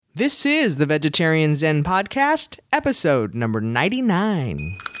This is the Vegetarian Zen Podcast, episode number 99.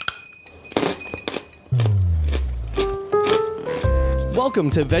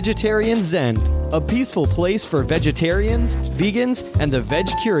 Welcome to Vegetarian Zen, a peaceful place for vegetarians, vegans, and the veg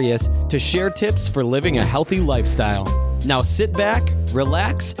curious to share tips for living a healthy lifestyle. Now sit back,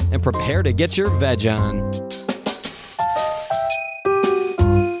 relax, and prepare to get your veg on.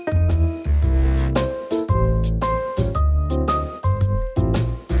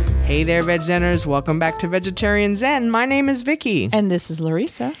 Hey there, Veg Zenners. Welcome back to Vegetarian Zen. My name is Vicky. And this is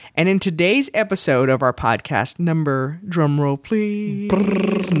Larissa. And in today's episode of our podcast, number, drumroll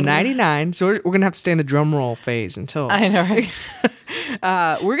please, 99. So we're going to have to stay in the drumroll phase until... I know, right?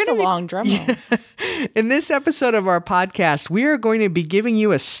 It's a long drum roll. In this episode of our podcast, we are going to be giving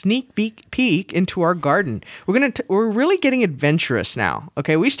you a sneak peek into our garden. We're really getting adventurous now.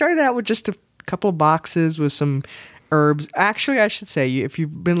 Okay, we started out with just a couple of boxes with some herbs. Actually, I should say, if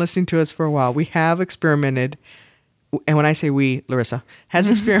you've been listening to us for a while, we have experimented, and when I say we, Larissa has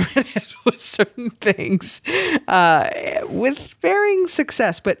experimented with certain things with varying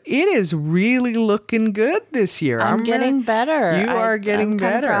success, but it is really looking good this year. I'm getting better. You are getting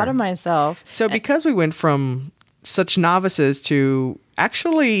better. I'm proud of myself. So because we went from such novices to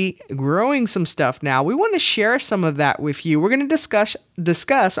actually growing some stuff now, we want to share some of that with you. We're going to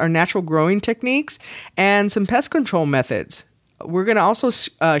discuss our natural growing techniques and some pest control methods. We're going to also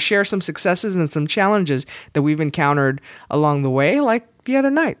share some successes and some challenges that we've encountered along the way, like the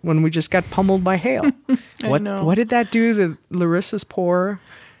other night when we just got pummeled by hail. What did that do to Larissa's poor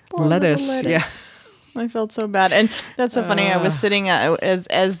lettuce? Yeah. I felt so bad. And that's so funny. I was sitting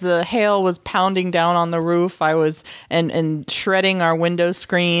as the hail was pounding down on the roof. I was and shredding our window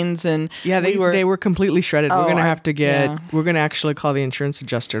screens, and they were completely shredded. We're going to actually call the insurance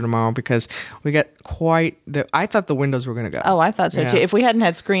adjuster tomorrow because we got I thought the windows were going to go. Oh, I thought so too. If we hadn't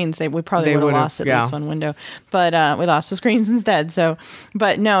had screens, we probably would have lost at least one window. But we lost the screens instead. So,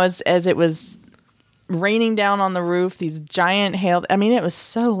 but no, as it was raining down on the roof, these giant hail. I mean, it was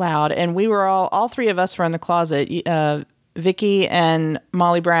so loud, and we were all three of us were in the closet. Vicky and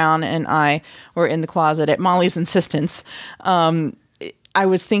Molly Brown and I were in the closet at Molly's insistence. I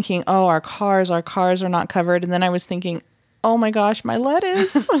was thinking, our cars are not covered, and then I was thinking, oh my gosh, my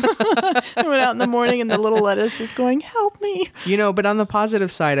lettuce. I went out in the morning and the little lettuce was going, help me. But on the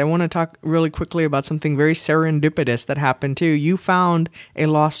positive side, I want to talk really quickly about something very serendipitous that happened too. You found a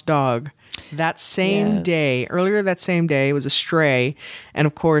lost dog. That same day, earlier that same day, it was a stray. And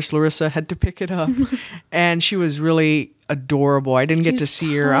of course, Larissa had to pick it up. And she was really adorable. I didn't get to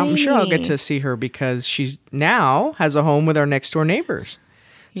see her. I'm sure I'll get to see her because she's now has a home with our next door neighbors.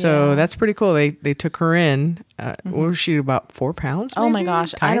 So that's pretty cool. They took her in. What was she, about 4 pounds? Maybe? Oh my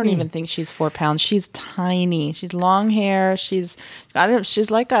gosh. Tiny. I don't even think she's 4 pounds. She's tiny. She's long hair. She's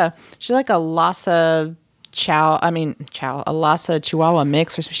like a Lhasa Lhasa Chihuahua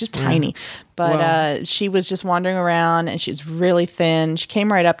mix, or she's tiny, but she was just wandering around, and she's really thin. She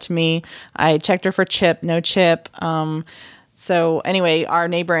came right up to me. I checked her for chip, no chip. So anyway, our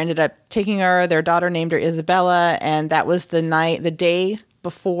neighbor ended up taking her. Their daughter named her Isabella, and that was the day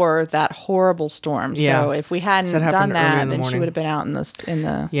before that horrible storm. Yeah. So if we hadn't done that, then she would have been out in the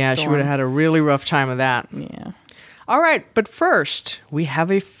storm. She would have had a really rough time of that. Yeah. All right, but first we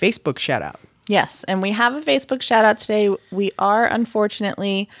have a Facebook shout out. Yes, and we have a Facebook shout out today. We are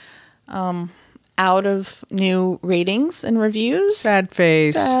unfortunately out of new ratings and reviews. Sad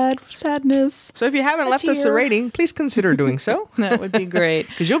face. Sadness. So if you haven't left us a rating, please consider doing so. That would be great.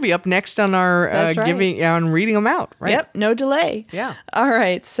 Because you'll be up next on our reading them out, right? Yep, no delay. Yeah. All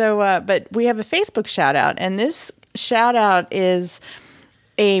right, so but we have a Facebook shout out, and this shout out is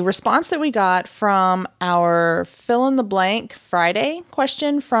a response that we got from our fill in the blank Friday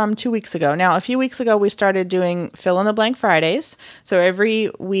question from 2 weeks ago. Now, a few weeks ago, we started doing fill in the blank Fridays. So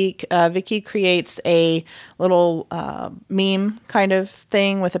every week, Vicky creates a little meme kind of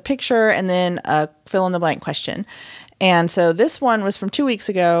thing with a picture and then a fill in the blank question. And so this one was from 2 weeks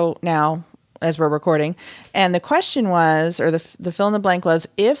ago now, as we're recording. And the question was, or the fill in the blank was,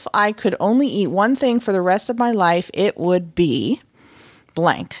 if I could only eat one thing for the rest of my life, it would be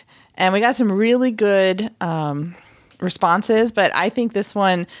blank. And we got some really good responses, but I think this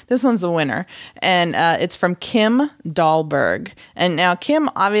one's the winner. And it's from Kim Dahlberg. And now Kim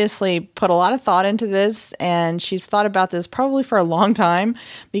obviously put a lot of thought into this, and she's thought about this probably for a long time,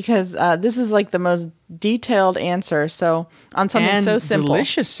 because this is like the most detailed answer. So on something so simple.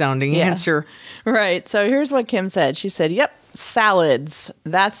 Delicious sounding answer. Right. So here's what Kim said. She said, yep, salads.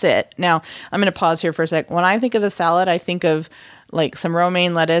 That's it. Now I'm going to pause here for a sec. When I think of a salad, I think of like some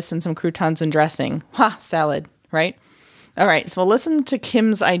romaine lettuce and some croutons and dressing. Ha, salad, right? All right, so listen to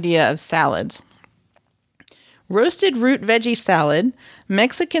Kim's idea of salads. Roasted root veggie salad,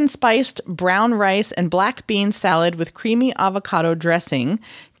 Mexican spiced brown rice and black bean salad with creamy avocado dressing,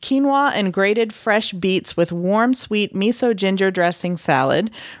 quinoa and grated fresh beets with warm sweet miso ginger dressing salad,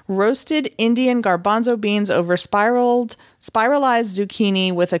 roasted Indian garbanzo beans over spiralized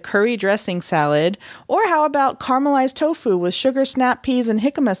zucchini with a curry dressing salad, or how about caramelized tofu with sugar snap peas and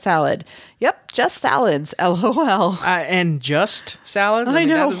jicama salad? Yep, just salads, LOL. And just salads? I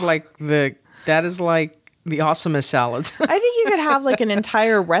know. That is like the awesomest salads. I think you could have like an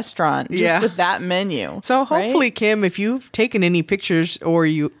entire restaurant just with that menu. So hopefully, right? Kim, if you've taken any pictures or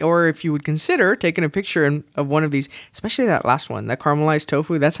if you would consider taking a picture of one of these, especially that last one, that caramelized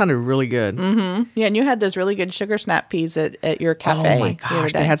tofu, that sounded really good. Mm-hmm. Yeah, and you had those really good sugar snap peas at your cafe. Oh my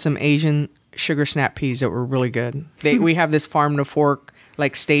gosh, they had some Asian sugar snap peas that were really good. We have this farm to fork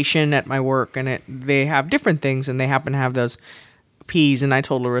like station at my work, and they have different things, and they happen to have those peas, and I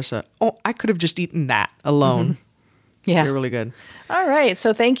told Larissa, I could have just eaten that alone. Mm-hmm. Yeah. They're really good. All right.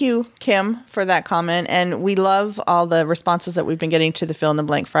 So thank you, Kim, for that comment. And we love all the responses that we've been getting to the Fill in the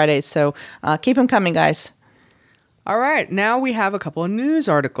Blank Fridays. So keep them coming, guys. All right. Now we have a couple of news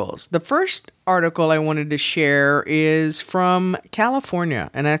articles. The first article I wanted to share is from California.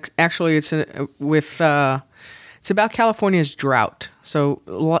 And actually, it's about California's drought. So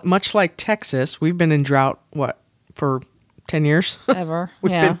much like Texas, we've been in drought, for 10 years? Ever.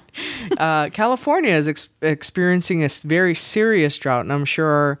 Yeah. California is experiencing a very serious drought, and I'm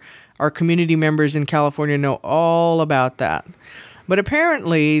sure our community members in California know all about that. But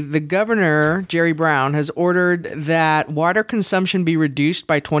apparently, the governor, Jerry Brown, has ordered that water consumption be reduced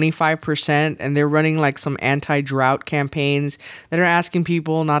by 25%, and they're running like some anti-drought campaigns that are asking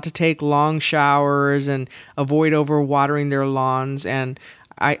people not to take long showers and avoid overwatering their lawns. And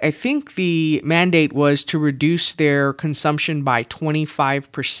I think the mandate was to reduce their consumption by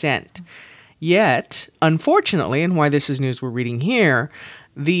 25%. Yet, unfortunately, and why this is news we're reading here,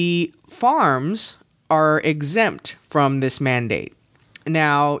 the farms are exempt from this mandate.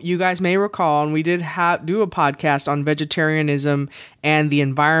 Now, you guys may recall, and we did do a podcast on vegetarianism and the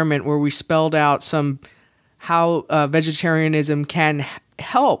environment where we spelled out how vegetarianism can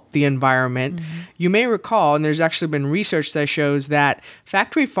help the environment. Mm-hmm. You may recall, and there's actually been research that shows that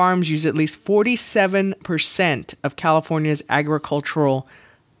factory farms use at least 47% of California's agricultural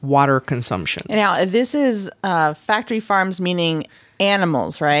water consumption. Now, this is factory farms, meaning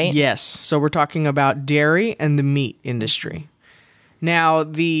animals, right? Yes. So we're talking about dairy and the meat industry. Now,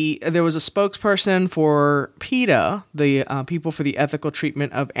 there was a spokesperson for PETA, the People for the Ethical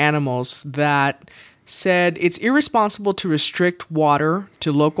Treatment of Animals, that said it's irresponsible to restrict water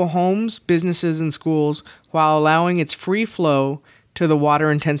to local homes, businesses, and schools while allowing its free flow to the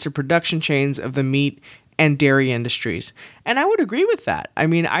water-intensive production chains of the meat and dairy industries. And I would agree with that. I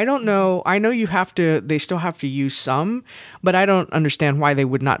mean, I don't know. I know they still have to use some, but I don't understand why they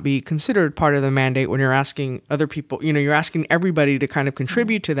would not be considered part of the mandate when you're asking other people, you're asking everybody to kind of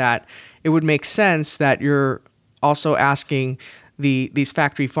contribute to that. It would make sense that you're also asking these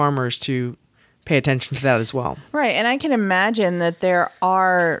factory farmers to pay attention to that as well. Right. And I can imagine that there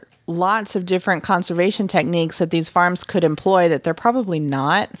are lots of different conservation techniques that these farms could employ that they're probably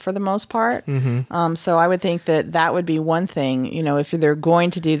not for the most part. Mm-hmm. So I would think that would be one thing, if they're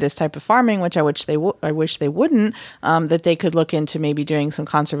going to do this type of farming, which I wish they wouldn't, that they could look into maybe doing some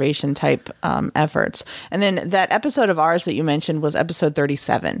conservation type efforts. And then that episode of ours that you mentioned was episode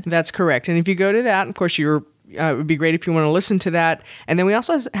 37. That's correct. And if you go to that, of course, it would be great if you want to listen to that. And then we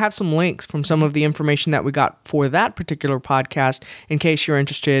also have some links from some of the information that we got for that particular podcast in case you're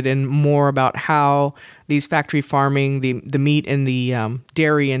interested in more about how these factory farming, the meat and the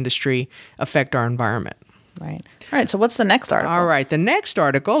dairy industry affect our environment. Right. All right. So what's the next article? All right. The next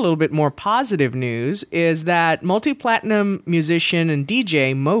article, a little bit more positive news, is that multi-platinum musician and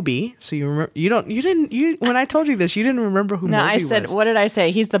DJ Moby. So when I told you this, you didn't remember who Moby was. No, I said, what did I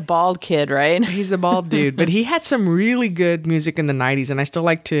say? He's the bald kid, right? He's the bald dude, but he had some really good music in the 90s, and I still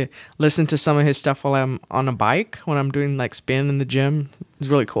like to listen to some of his stuff while I'm on a bike, when I'm doing like spin in the gym. It's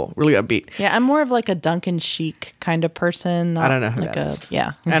really cool, really upbeat. Yeah, I'm more of like a Duncan Chic kind of person. I don't know who that is.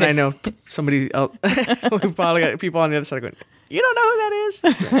 Yeah. And I know somebody else, we probably got people on the other side going, you don't know who that is?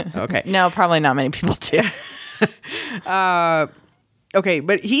 Okay. No, probably not many people do. Okay,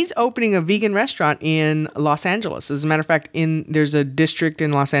 but he's opening a vegan restaurant in Los Angeles. As a matter of fact, there's a district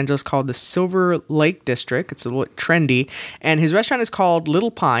in Los Angeles called the Silver Lake District. It's a little trendy. And his restaurant is called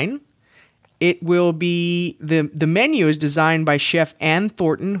Little Pine. It will be, the menu is designed by Chef Ann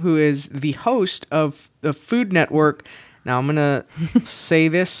Thornton, who is the host of the Food Network. Now, I'm going to say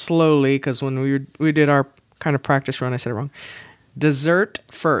this slowly because when we did our kind of practice run. I said it wrong. Dessert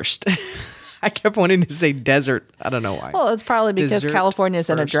first. I kept wanting to say desert. I don't know why. Well, it's probably because Dessert California's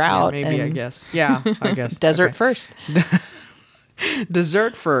in a first. drought. Yeah, maybe, I and guess. Yeah, I guess. Desert Okay. first.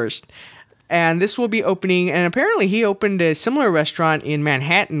 Dessert first. And this will be opening, and apparently he opened a similar restaurant in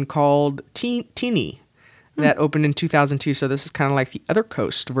Manhattan called Teeny that opened in 2002. So this is kind of like the other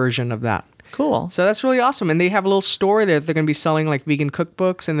coast version of that. Cool. So that's really awesome. And they have a little store there. They're going to be selling like vegan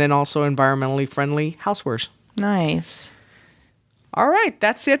cookbooks and then also environmentally friendly housewares. Nice. All right,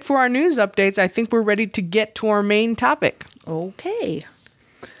 that's it for our news updates. I think we're ready to get to our main topic. Okay.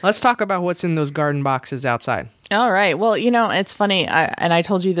 Let's talk about what's in those garden boxes outside. All right. Well, it's funny. I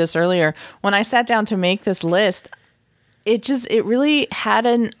told you this earlier. When I sat down to make this list, it really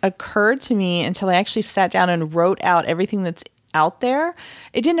hadn't occurred to me until I actually sat down and wrote out everything that's out there.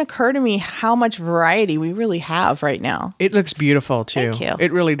 It didn't occur to me how much variety we really have right now. It looks beautiful too. Thank you.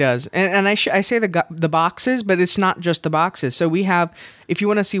 It really does. And I say the boxes, but it's not just the boxes. So we have, if you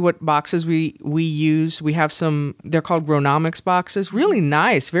want to see what boxes we use, we have some. They're called Gronomics boxes. Really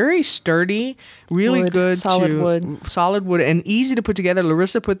nice, very sturdy, really Wood, good, solid wood, and easy to put together.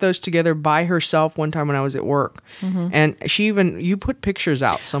 Larissa put those together by herself one time when I was at work, and you put pictures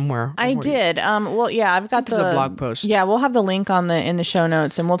out somewhere. I did. Well, yeah, I've got This is a blog post. Yeah, we'll have the link in the show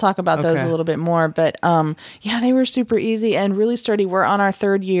notes, and we'll talk about those Okay. a little bit more. But yeah, they were super easy and really sturdy. We're on our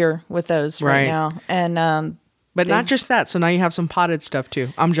 3rd year with those right Right. now, and But not just that. So now you have some potted stuff too.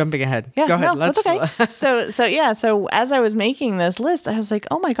 I'm jumping ahead. yeah, Go ahead. no, that's okay. So as I was making this list, I was like,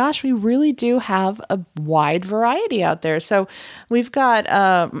 oh my gosh, we really do have a wide variety out there. So we've got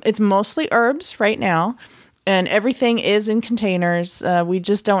it's mostly herbs right now, and everything is in containers. We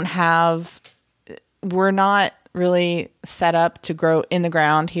just don't have. We're not really set up to grow in the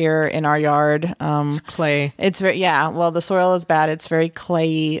ground here in our yard. It's clay. It's well, the soil is bad. It's very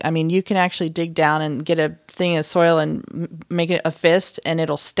clayey. I mean, you can actually dig down and get a thing of soil and make it a fist, and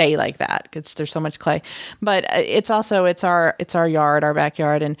it'll stay like that because there's so much clay. But it's our yard, our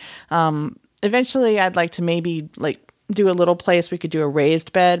backyard, and eventually I'd like to maybe do a little place we could do a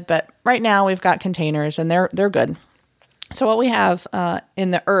raised bed. But right now we've got containers, and they're good. So what we have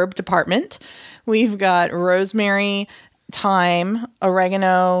in the herb department, we've got rosemary, thyme,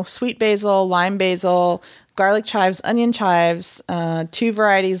 oregano, sweet basil, lime basil, garlic chives, onion chives, 2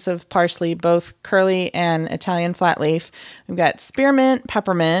 varieties of parsley, both curly and Italian flat leaf. We've got spearmint,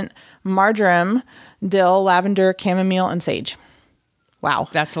 peppermint, marjoram, dill, lavender, chamomile, and sage. Wow.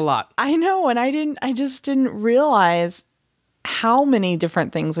 That's a lot. I know, and I just didn't realize how many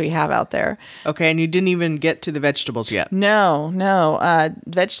different things we have out there. Okay, and you didn't even get to the vegetables yet. No.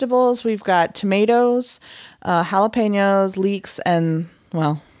 Vegetables, we've got tomatoes, jalapenos, leeks, and,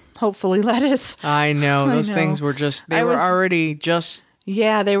 well, hopefully lettuce. I know. Those know. things were I was- already just...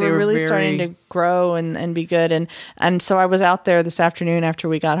 Yeah, they were really starting to grow and be good. And so I was out there this afternoon after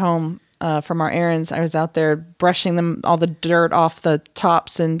we got home from our errands. I was out there brushing all the dirt off the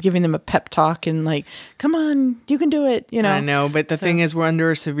tops and giving them a pep talk and come on, you can do it. I know, but the thing is, we're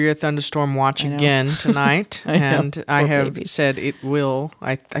under a severe thunderstorm watch again tonight, and I have babies. said it will.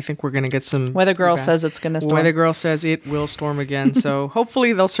 I think we're going to get some Weather girl says it's going to storm. Weather girl says it will storm again, so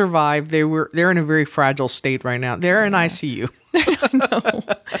hopefully they'll survive. They're in a very fragile state right now. They're in ICU.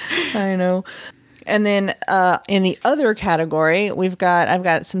 I know. And then in the other category, I've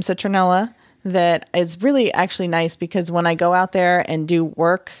got some citronella that is really actually nice because when I go out there and do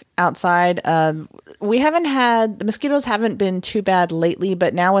work outside, the mosquitoes haven't been too bad lately,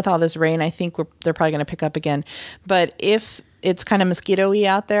 but now with all this rain, I think they're probably going to pick up again. But if it's kind of mosquito-y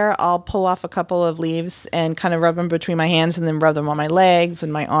out there, I'll pull off a couple of leaves and kind of rub them between my hands and then rub them on my legs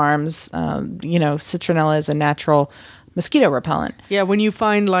and my arms. Citronella is a natural mosquito repellent. Yeah, when you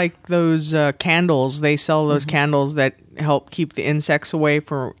find those candles, they sell those candles that help keep the insects away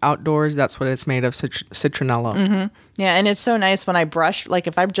from outdoors. That's what it's made of, citronella. Mm-hmm. Yeah, and it's so nice when I brush,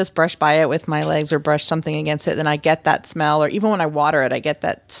 if I just brush by it with my legs or brush something against it, then I get that smell. Or even when I water it, I get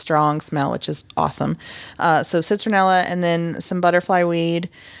that strong smell, which is awesome. So citronella, and then some butterfly weed,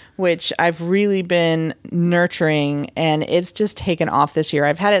 which I've really been nurturing, and it's just taken off this year.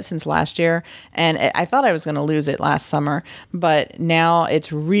 I've had it since last year, and I thought I was going to lose it last summer, but now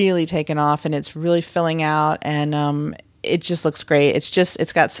it's really taken off, and it's really filling out, and it just looks great.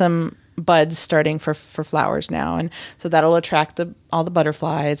 It's got some buds starting for flowers now, and so that'll attract all the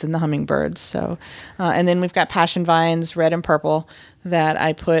butterflies and the hummingbirds. So, and then we've got passion vines, red and purple, that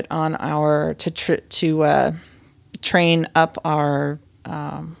I put on our to train up our.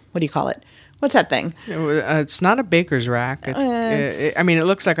 What do you call it? What's that thing? It's not a baker's rack. It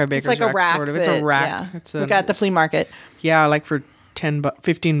looks like a baker's It's like a rack. sort of. It's a rack. Yeah. We got at the flea market. Yeah, for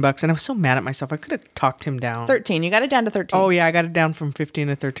 $15, and I was so mad at myself. I could have talked him down. 13. You got it down to 13. Oh yeah, I got it down from 15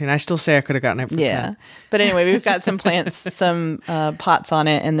 to 13. I still say I could have gotten it for 10. But anyway, we've got some plants, some pots on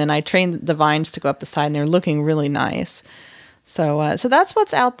it, and then I trained the vines to go up the side, and they're looking really nice. So that's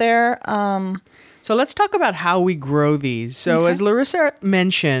what's out there. So let's talk about how we grow these. So as Larissa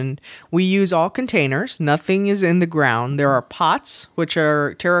mentioned, we use all containers. Nothing is in the ground. There are pots, which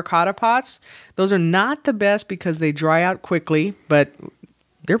are terracotta pots. Those are not the best because they dry out quickly, but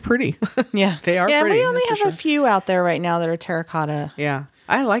they're pretty. Yeah. They are pretty. Yeah, we only have a few out there right now that are terracotta. Yeah.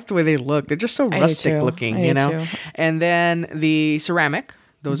 I like the way they look. They're just so rustic looking, you know? And then the ceramic.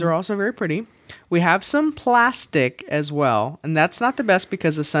 Those are also very pretty. We have some plastic as well, and that's not the best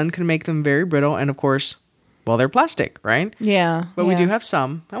because the sun can make them very brittle, and of course, well, they're plastic, right? Yeah. But we do have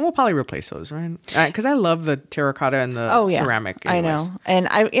some, and we'll probably replace those, right? Because I love the terracotta and the ceramic. Anyways. I know. And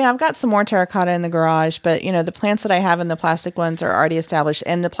I've got some more terracotta in the garage, but the plants that I have in the plastic ones are already established,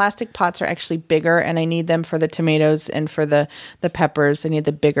 and the plastic pots are actually bigger, and I need them for the tomatoes and for the peppers. I need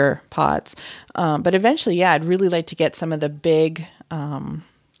the bigger pots. But eventually, I'd really like to get some of the big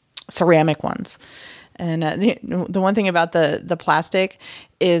ceramic ones. And the one thing about the plastic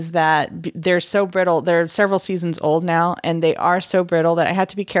is that they're so brittle. They're several seasons old now, and they are so brittle that I have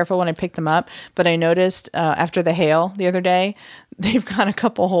to be careful when I pick them up. But I noticed after the hail the other day, they've got a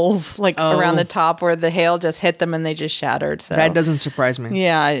couple holes around the top where the hail just hit them and they just shattered. So that doesn't surprise me.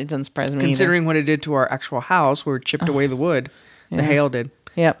 Yeah, it doesn't surprise me considering either. what it did to our actual house where it chipped away the wood. The hail did.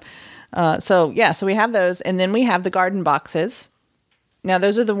 Yep. So we have those, and then we have the garden boxes. Now,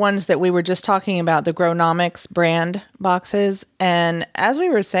 those are the ones that we were just talking about, the Grownomics brand boxes. And as we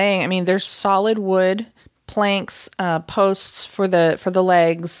were saying, I mean, there's solid wood planks, posts for the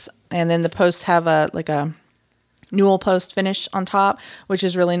legs, and then the posts have a newel post finish on top, which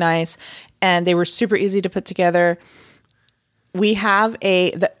is really nice. And they were super easy to put together. We have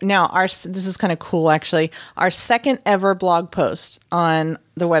this is kind of cool, actually. Our second ever blog post on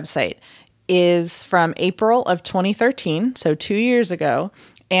the website is from April of 2013, so 2 years ago,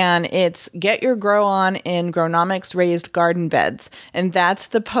 and it's Get Your Grow On in Grownomics Raised Garden Beds. And that's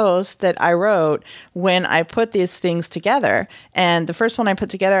the post that I wrote when I put these things together. And the first one I put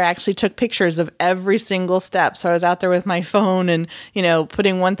together, I actually took pictures of every single step. So I was out there with my phone and,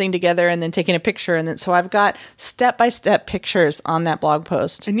 putting one thing together and then taking a picture. And then, so I've got step-by-step pictures on that blog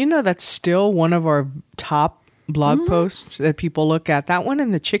post. And that's still one of our top blog posts that people look at. That one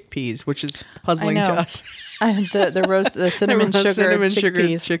and the chickpeas, which is puzzling to us. the cinnamon sugar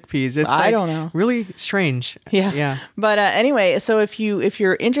chickpeas. It's I don't know. Really strange. Yeah. But anyway, so if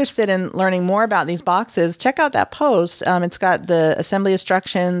you're interested in learning more about these boxes, check out that post. It's got the assembly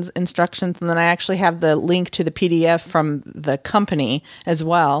instructions, and then I actually have the link to the PDF from the company as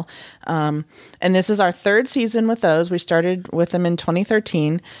well. And this is our third season with those. We started with them in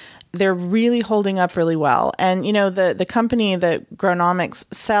 2013. They're really holding up really well. And, the company, the Grownomics,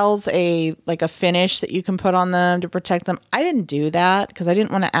 sells a finish that you can put on them to protect them. I didn't do that because I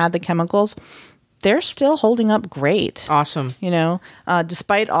didn't want to add the chemicals. They're still holding up great. Awesome.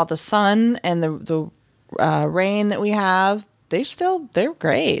 Despite all the sun and the rain that we have, they're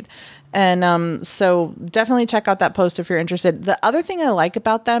great. And so definitely check out that post if you're interested. The other thing I like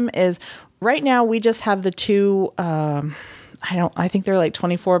about them is right now we just have the two... I think they're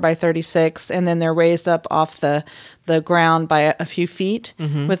 24 by 36, and then they're raised up off the ground by a few feet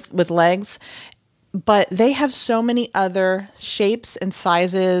with legs. But they have so many other shapes and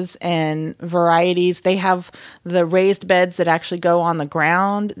sizes and varieties. They have the raised beds that actually go on the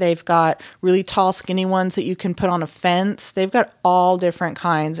ground. They've got really tall, skinny ones that you can put on a fence. They've got all different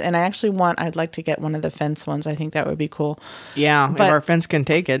kinds. And I'd like to get one of the fence ones. I think that would be cool. Yeah, but if our fence can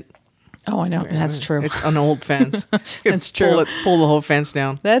take it. Oh, I know. That's true. It's an old fence. That's true. Pull the whole fence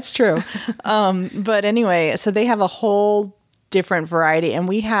down. That's true. But anyway, so they have a whole different variety. And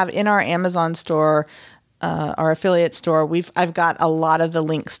we have in our Amazon store, our affiliate store, I've got a lot of the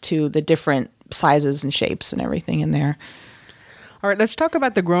links to the different sizes and shapes and everything in there. All right, let's talk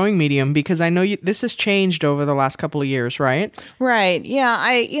about the growing medium because I know this has changed over the last couple of years, right? Right. Yeah.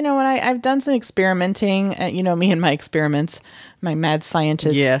 I've done some experimenting, me and my experiments, my mad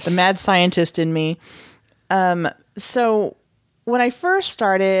scientist, the mad scientist in me. So when I first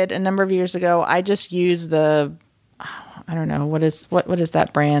started a number of years ago, I just used I don't know, what is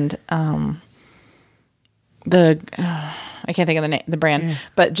that brand? I can't think of the brand,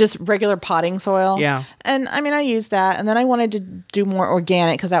 but just regular potting soil. Yeah. And I used that, and then I wanted to do more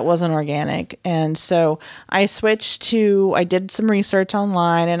organic because that wasn't organic. And so I did some research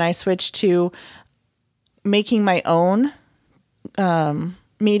online, and I switched to making my own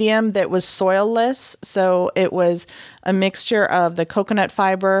medium that was soilless. So it was a mixture of the coconut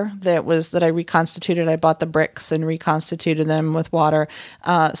fiber that I reconstituted. I bought the bricks and reconstituted them with water.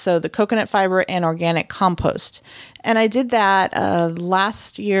 So the coconut fiber and organic compost. And I did that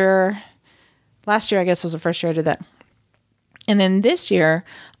last year. Last year, I guess, was the first year I did that. And then this year,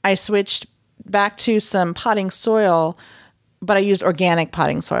 I switched back to some potting soil, but I used organic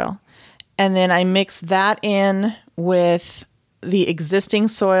potting soil. And then I mixed that in with the existing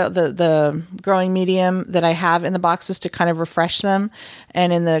soil, the growing medium that I have in the boxes to kind of refresh them,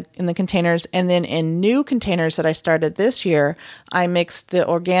 and in the containers. And then in new containers that I started this year, I mixed the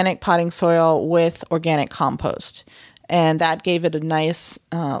organic potting soil with organic compost. And that gave it a nice,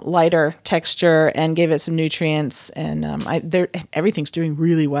 lighter texture and gave it some nutrients. And everything's doing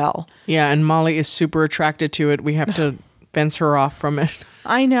really well. Yeah, and Molly is super attracted to it. We have to fence her off from it.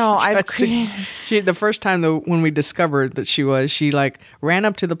 I know. The first time when we discovered that she like ran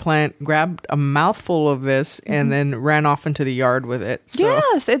up to the plant, grabbed a mouthful of this, and then ran off into the yard with it. So.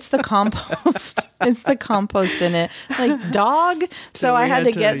 Yes, it's the compost. It's the compost in it, like dog. So I had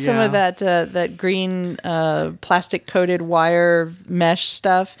to get some of that green plastic coated wire mesh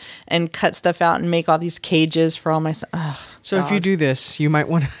stuff and cut stuff out and make all these cages for all my. So dog. If you do this, you might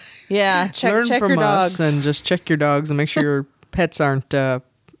want to. Yeah, learn check from your us dogs. And just check your dogs and make sure your pets aren't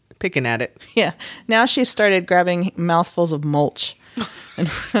picking at it. Yeah. Now she started grabbing mouthfuls of mulch and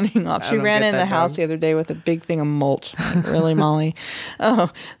running off. She ran in the house the other day with a big thing of mulch. Like, really, Molly?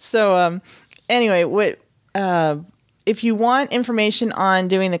 Anyway, if you want information on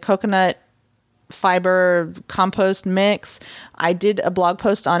doing the coconut fiber compost mix, I did a blog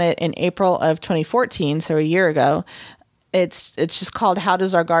post on it in April of 2014, so a year ago. It's just called How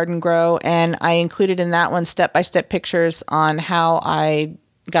Does Our Garden Grow? And I included in that one step-by-step pictures on how I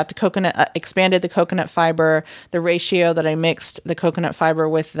got the coconut, expanded the coconut fiber, the ratio that I mixed the coconut fiber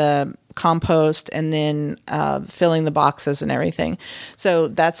with the compost, and then filling the boxes and everything. So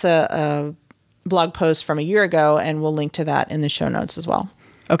that's a blog post from a year ago, and we'll link to that in the show notes as well.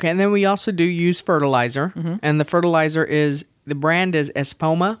 Okay, and then we also do use fertilizer, and the fertilizer the brand is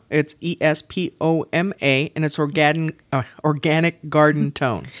Espoma. It's ESPOMA, and it's organic garden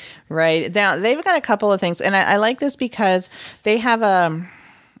tone. Right. Now, they've got a couple of things, and I like this because they have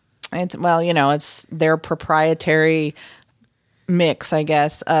it's their proprietary mix, I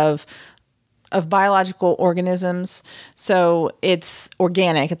guess, of biological organisms. So it's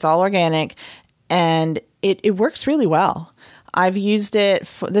organic. It's all organic, and it works really well. I've used it.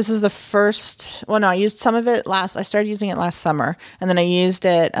 This is the first. Well, no, I used some of it I started using it last summer, and then I used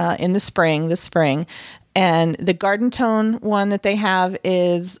it in this spring. And the Garden Tone one that they have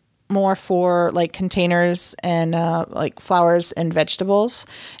is more for like containers and like flowers and vegetables,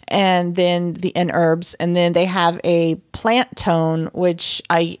 and then and herbs. And then they have a Plant Tone, which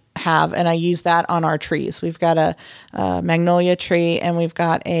I have, and I use that on our trees. We've got a magnolia tree, and we've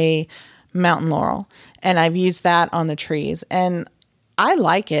got a mountain laurel, and I've used that on the trees, and I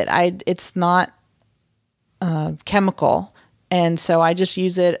like it. It's not chemical, and so I just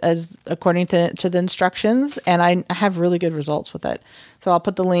use it as according to the instructions, and I have really good results with it. So I'll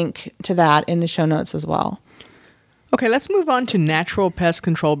put the link to that in the show notes as well. Okay, let's move on to natural pest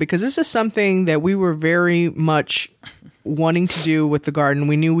control, because this is something that we were very much wanting to do with the garden.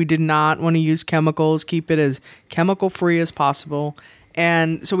 We knew we did not want to use chemicals, keep it as chemical free as possible.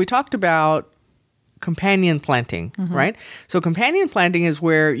 And so we talked about companion planting, right? So companion planting is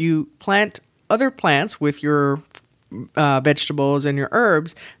where you plant other plants with your vegetables and your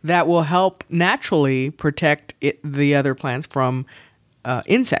herbs that will help naturally protect the other plants from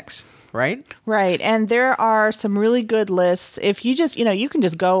insects, right? Right. And there are some really good lists. If you just, you can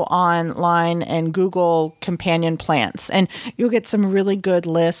just go online and Google companion plants, and you'll get some really good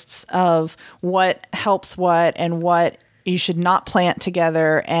lists of what helps what and what you should not plant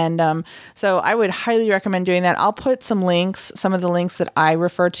together. And so I would highly recommend doing that. I'll put some of the links that I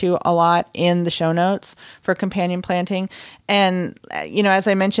refer to a lot in the show notes for companion planting. And, as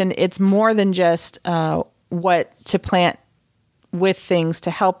I mentioned, it's more than just what to plant with things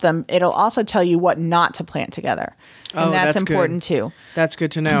to help them. It'll also tell you what not to plant together. And that's important too. That's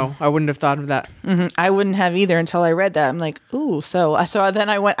good to know. I wouldn't have thought of that. I wouldn't have either until I read that. I'm like, ooh, so then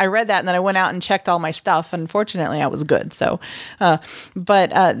I read that, and then I went out and checked all my stuff. Unfortunately, I was good. So,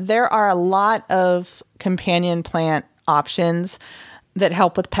 but there are a lot of companion plant options that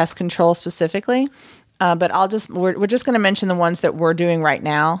help with pest control specifically. But we're just going to mention the ones that we're doing right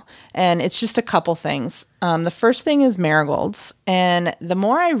now. And it's just a couple things. The first thing is marigolds. And the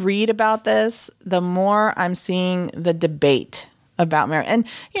more I read about this, the more I'm seeing the debate about and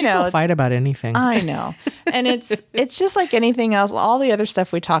People fight about anything. I know. And it's just like anything else, all the other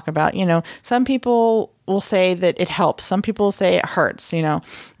stuff we talk about, some people will say that it helps. Some people say it hurts,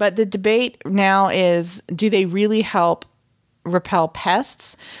 but the debate now is, do they really help repel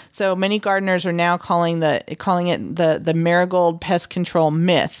pests? So many gardeners are now calling it the marigold pest control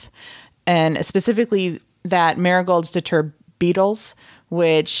myth, and specifically that marigolds deter beetles,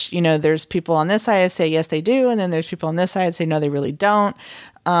 which, there's people on this side that say, yes, they do. And then there's people on this side that say, no, they really don't.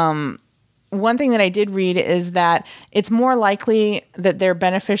 One thing that I did read is that it's more likely that they're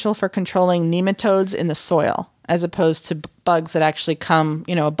beneficial for controlling nematodes in the soil as opposed to bugs that actually come,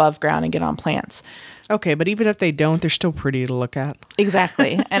 above ground and get on plants. Okay, but even if they don't, they're still pretty to look at.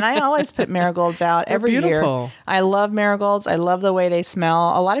 Exactly. And I always put marigolds out every year. I love marigolds. I love the way they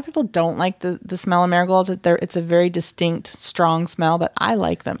smell. A lot of people don't like the smell of marigolds. It's a very distinct, strong smell, but I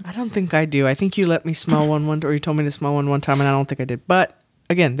like them. I don't think I do. I think you let me smell one, or you told me to smell one time, and I don't think I did. But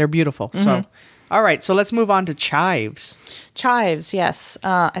again, they're beautiful. Mm-hmm. So, all right. So let's move on to chives. Chives, yes.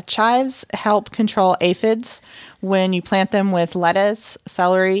 Chives help control aphids when you plant them with lettuce,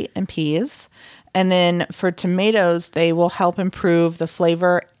 celery, and peas. And then for tomatoes, they will help improve the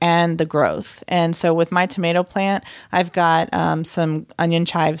flavor and the growth. And so with my tomato plant, I've got some onion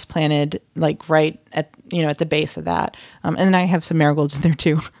chives planted like right at the base of that. And then I have some marigolds in there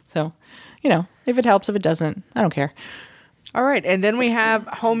too. So, if it helps, if it doesn't, I don't care. All right. And then we have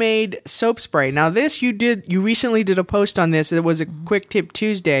homemade soap spray. Now this you recently did a post on this. It was a Quick Tip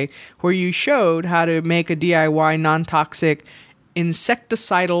Tuesday where you showed how to make a DIY non-toxic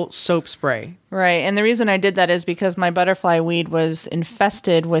insecticidal soap spray. Right. And the reason I did that is because my butterfly weed was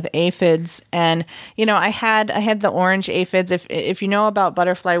infested with aphids. And, I had the orange aphids. If you know about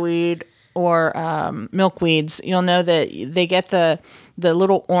butterfly weed or milkweeds, you'll know that they get the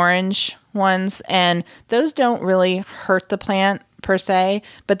little orange ones, and those don't really hurt the plant per se.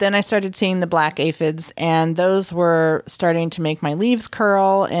 But then I started seeing the black aphids, and those were starting to make my leaves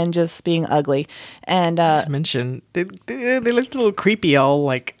curl and just being ugly. And not to mention, they looked a little creepy, all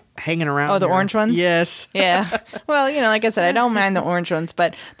like hanging around. Oh, the here. orange ones? Yes. Yeah. Well, like I said, I don't mind the orange ones,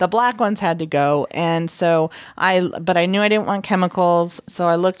 but the black ones had to go. And so but I knew I didn't want chemicals. So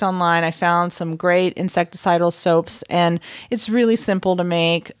I looked online. I found some great insecticidal soaps, and it's really simple to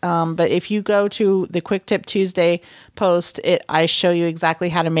make. But if you go to the Quick Tip Tuesday post, I show you exactly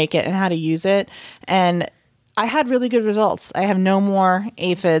how to make it and how to use it. And I had really good results. I have no more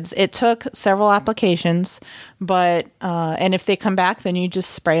aphids. It took several applications, but and if they come back, then you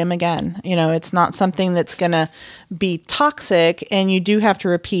just spray them again. It's not something that's going to be toxic, and you do have to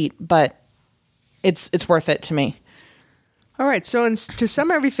repeat, but it's worth it to me. All right. So to sum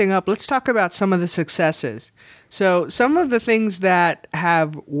everything up, let's talk about some of the successes. So some of the things that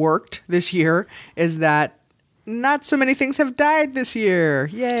have worked this year is that not so many things have died this year.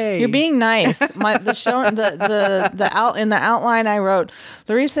 Yay! You're being nice. In the outline I wrote,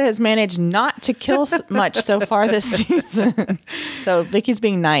 Larissa has managed not to kill much so far this season. So Vicky's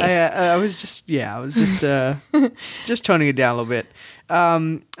being nice. I was just just toning it down a little bit.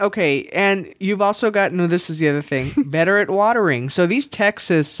 Okay, and you've also got, this is the other thing, better at watering. So these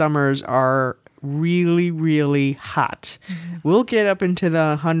Texas summers are really, really hot. Mm-hmm. We'll get up into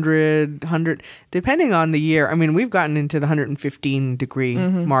the 100, depending on the year. I mean, we've gotten into the 115 degree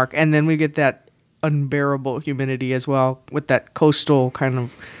mark, and then we get that unbearable humidity as well with that coastal kind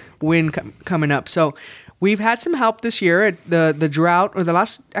of wind coming up. So we've had some help this year. The drought, or the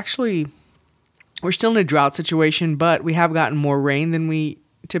last, actually, we're still in a drought situation, but we have gotten more rain than we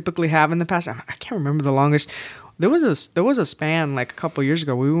typically have in the past. I can't remember the longest. There was a span like a couple of years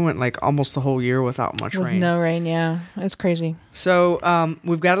ago. We went like almost the whole year without much rain. No rain, yeah. It's crazy. So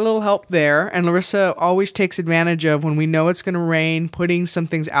we've got a little help there. And Larissa always takes advantage of, when we know it's going to rain, putting some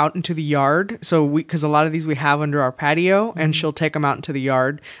things out into the yard. So because a lot of these we have under our patio, and she'll take them out into the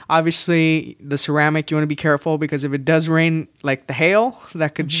yard. Obviously, the ceramic, you want to be careful, because if it does rain like the hail,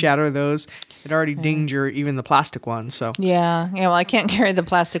 that could shatter those. It already dinged even the plastic ones. So yeah. Well, I can't carry the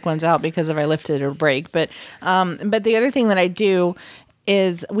plastic ones out because if I lift it, it'll break. But the other thing that I do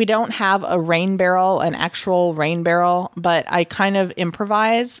is we don't have a rain barrel, an actual rain barrel, but I kind of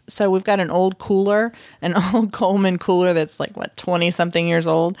improvise. So we've got an old cooler, an old Coleman cooler that's like, 20-something years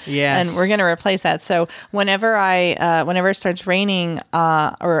old? Yes. And we're going to replace that. So whenever it starts raining,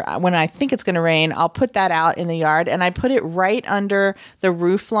 or when I think it's going to rain, I'll put that out in the yard, and I put it right under the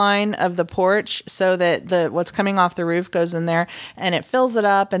roof line of the porch so that what's coming off the roof goes in there, and it fills it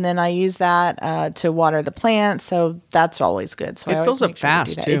up, and then I use that to water the plants. So that's always good. So it fills up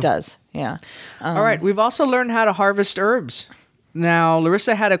fast too. It does. Yeah. All right. We've also learned how to harvest herbs. Now,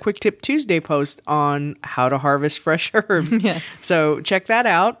 Larissa had a Quick Tip Tuesday post on how to harvest fresh herbs. Yeah. So check that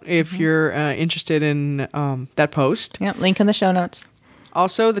out if you're interested in that post. Yep, link in the show notes.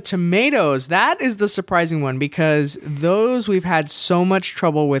 Also, the tomatoes. That is the surprising one because those we've had so much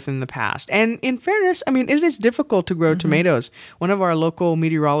trouble with in the past. And in fairness, I mean, it is difficult to grow tomatoes. One of our local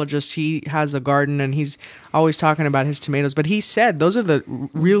meteorologists, he has a garden and he's always talking about his tomatoes. But he said those are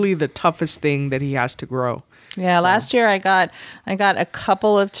really the toughest thing that he has to grow. Yeah, So- last year I got a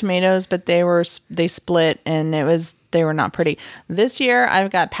couple of tomatoes, but they split and they were not pretty. This year I've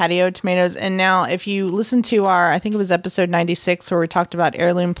got patio tomatoes, and now if you listen to I think it was episode 96 where we talked about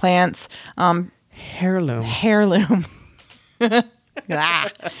heirloom plants, Heirloom. Ah.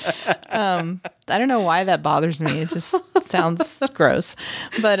 I don't know why that bothers me. It just sounds gross.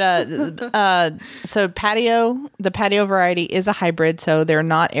 But so the patio variety is a hybrid, so they're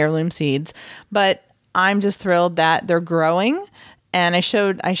not heirloom seeds, but I'm just thrilled that they're growing. And I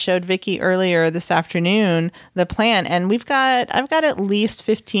showed Vicky earlier this afternoon the plant, and I've got at least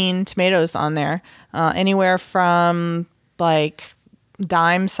 15 tomatoes on there, anywhere from like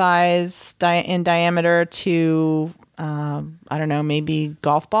dime size in diameter to I don't know, maybe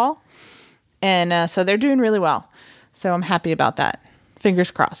golf ball. And so they're doing really well. So I'm happy about that.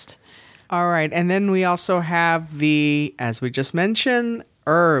 Fingers crossed. All right. And then we also have as we just mentioned,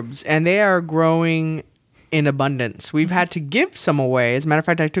 herbs, and they are growing in abundance. We've had to give some away. As a matter of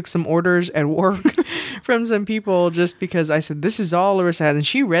fact, I took some orders at work from some people just because I said, this is all Larissa has. And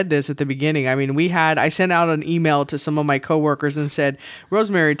she read this at the beginning. I mean, I sent out an email to some of my coworkers and said,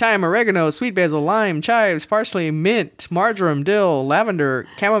 rosemary, thyme, oregano, sweet basil, lime, chives, parsley, mint, marjoram, dill, lavender,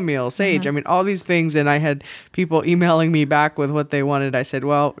 chamomile, sage. I mean, all these things. And I had people emailing me back with what they wanted. I said,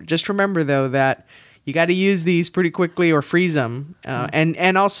 well, just remember though, that you got to use these pretty quickly or freeze them.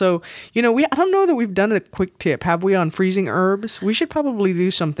 And also, I don't know that we've done a quick tip. Have we on freezing herbs? We should probably do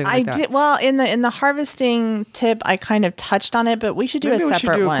something like that. I did. Well, in the harvesting tip, I kind of touched on it, but we should do Maybe a separate one.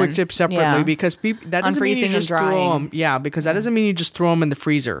 We should do a quick tip separately because that doesn't mean you freezing and just throw drying. them. Yeah, because that doesn't mean you just throw them in the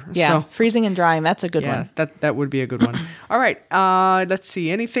freezer. Yeah, So, freezing and drying. That's a good yeah, one. that would be a good one. All right. Let's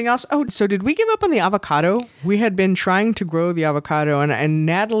see. Anything else? Oh, so did we give up on the avocado? We had been trying to grow the avocado, and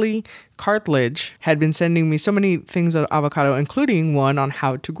Natalie Cartledge had been sending me so many things on avocado, including one on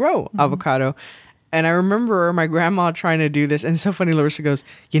how to grow avocado. And I remember my grandma trying to do this. And it's so funny, Larissa goes,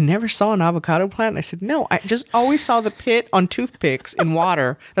 you never saw an avocado plant? And I said, no, I just always saw the pit on toothpicks in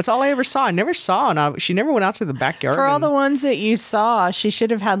water. That's all I ever saw. I never saw she never went out to the backyard. For all the ones that you saw, she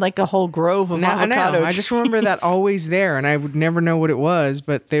should have had like a whole grove of avocado I just remember that always there. And I would never know what it was.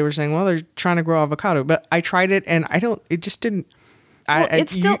 But they were saying, well, they're trying to grow avocado. But I tried it and it just didn't. Well,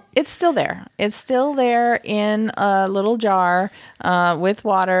 it's still there. It's still there in a little jar with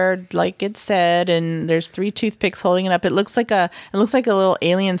water, like it said, and there's 3 toothpicks holding it up. It looks like a little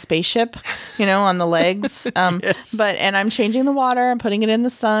alien spaceship, on the legs. Yes. And I'm changing the water. I'm putting it in the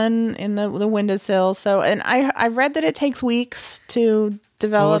sun in the windowsill. So, and I read that it takes weeks to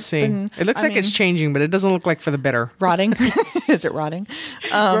develop. We'll see. It looks like it's changing, but it doesn't look like for the better. Rotting. Is it rotting?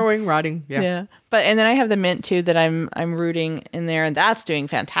 Growing, rotting. Yeah. And then I have the mint too that I'm rooting in there, and that's doing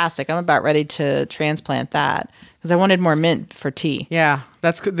fantastic. I'm about ready to transplant that because I wanted more mint for tea. Yeah,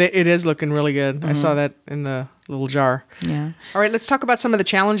 that's good. It is looking really good. I saw that in the little jar. Yeah. All right, let's talk about some of the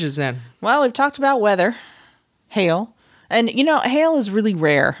challenges then. Well, we've talked about weather, hail, and hail is really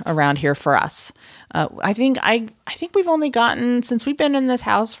rare around here for us. I think we've only gotten, since we've been in this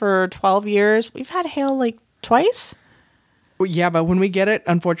house for 12 years, we've had hail like twice. Well, yeah, but when we get it,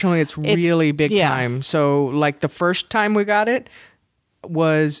 unfortunately, it's really big time. So, like the first time we got it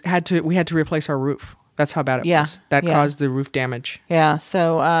we had to replace our roof. That's how bad it was. That caused the roof damage. Yeah.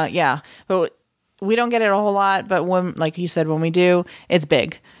 So, but we don't get it a whole lot. But when, like you said, when we do, it's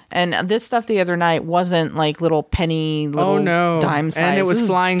big. And this stuff the other night wasn't like little penny, dime size. And it was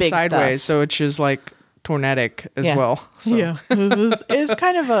flying sideways, stuff. so it's just like tornadic as well. So. Yeah, it was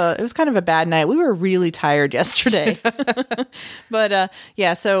kind of a bad night. We were really tired yesterday, but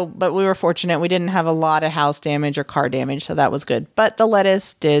but we were fortunate. We didn't have a lot of house damage or car damage, so that was good. But the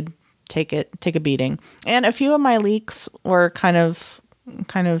lettuce did take a beating, and a few of my leeks were kind of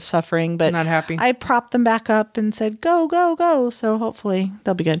suffering, but not happy. I propped them back up and said, go, go, go. So hopefully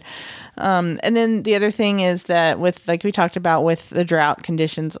they'll be good. And then the other thing is that like we talked about with the drought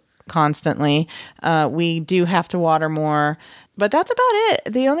conditions constantly, we do have to water more, but that's about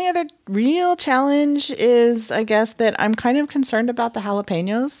it. The only other real challenge is, I guess, that I'm kind of concerned about the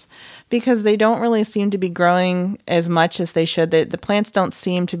jalapenos because they don't really seem to be growing as much as they should. The plants don't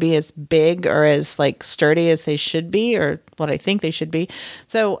seem to be as big or as like sturdy as they should be, or what I think they should be.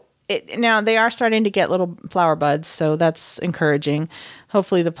 So Now they are starting to get little flower buds, so that's encouraging.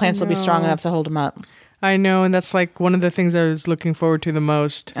 Hopefully the plants will be strong enough to hold them up. I know, and that's like one of the things I was looking forward to the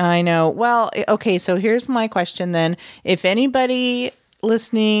most. I know. Well, okay, so here's my question then. If anybody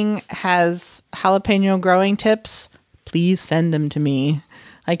listening has jalapeno growing tips, please send them to me.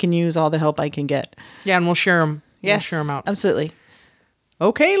 I can use all the help I can get. Yeah, and we'll share them. Yes, we'll share them out. Absolutely.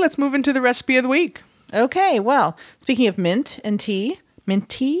 Okay, let's move into the recipe of the week. Okay, well, speaking of mint tea,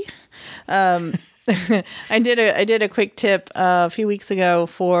 I did a quick tip a few weeks ago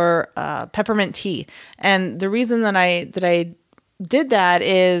for peppermint tea, and the reason that I did that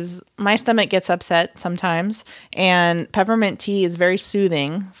is my stomach gets upset sometimes, and peppermint tea is very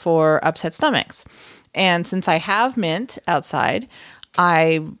soothing for upset stomachs. And since I have mint outside,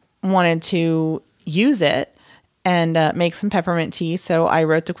 I wanted to use it and make some peppermint tea. So I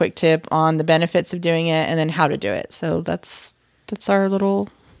wrote the quick tip on the benefits of doing it and then how to do it. So that's our little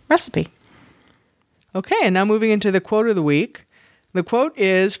recipe. Okay, and now moving into the quote of the week. The quote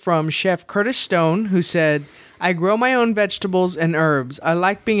is from Chef Curtis Stone, who said, "I grow my own vegetables and herbs. I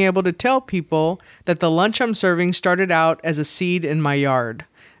like being able to tell people that the lunch I'm serving started out as a seed in my yard."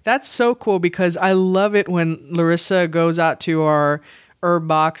 That's so cool because I love it when Larissa goes out to our herb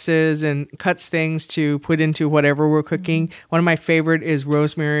boxes and cuts things to put into whatever we're cooking. One of my favorite is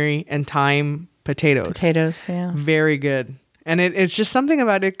rosemary and thyme potatoes. Potatoes, yeah. Very good. And it's just something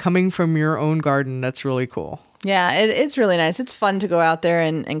about it coming from your own garden that's really cool. Yeah, it's really nice. It's fun to go out there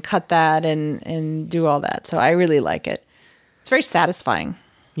and cut that and do all that. So I really like it. It's very satisfying.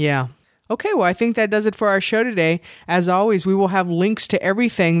 Yeah. Okay, well, I think that does it for our show today. As always, we will have links to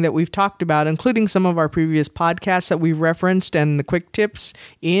everything that we've talked about, including some of our previous podcasts that we've referenced and the quick tips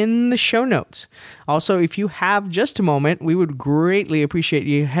in the show notes. Also, if you have just a moment, we would greatly appreciate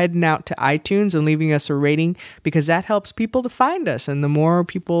you heading out to iTunes and leaving us a rating because that helps people to find us. And the more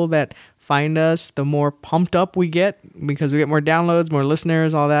people that find us, the more pumped up we get because we get more downloads, more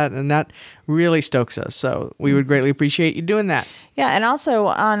listeners, all that, and that really stokes us. So we would greatly appreciate you doing that. Yeah, and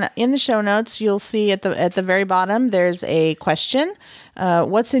also in the show notes, you'll see at the very bottom there's a question.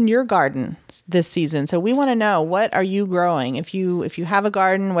 What's in your garden this season? So we want to know, what are you growing? If you have a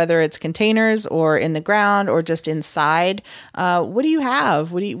garden, whether it's containers or in the ground or just inside, what do you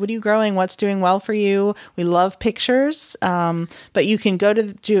have? What are you growing? What's doing well for you? We love pictures, but you can go to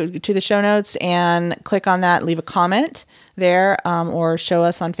the show notes and click on that, leave a comment there, or show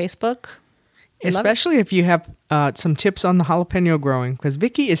us on Facebook. Especially if you have some tips on the jalapeno growing, because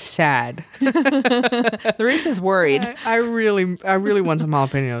Vicky is sad. Larissa's worried. I really want some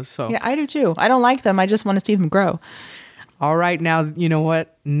jalapenos. So yeah, I do too. I don't like them. I just want to see them grow. All right, now you know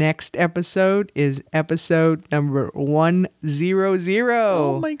what? Next episode is episode number 100.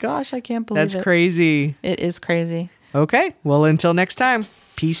 Oh my gosh, I can't believe it. That's crazy. It is crazy. Okay, well, until next time,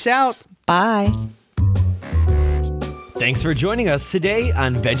 peace out. Bye. Thanks for joining us today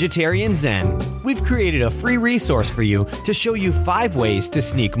on Vegetarian Zen. We've created a free resource for you to show you 5 ways to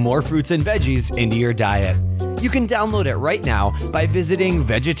sneak more fruits and veggies into your diet. You can download it right now by visiting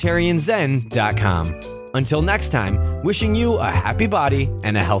vegetarianzen.com. Until next time, wishing you a happy body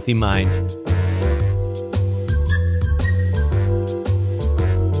and a healthy mind.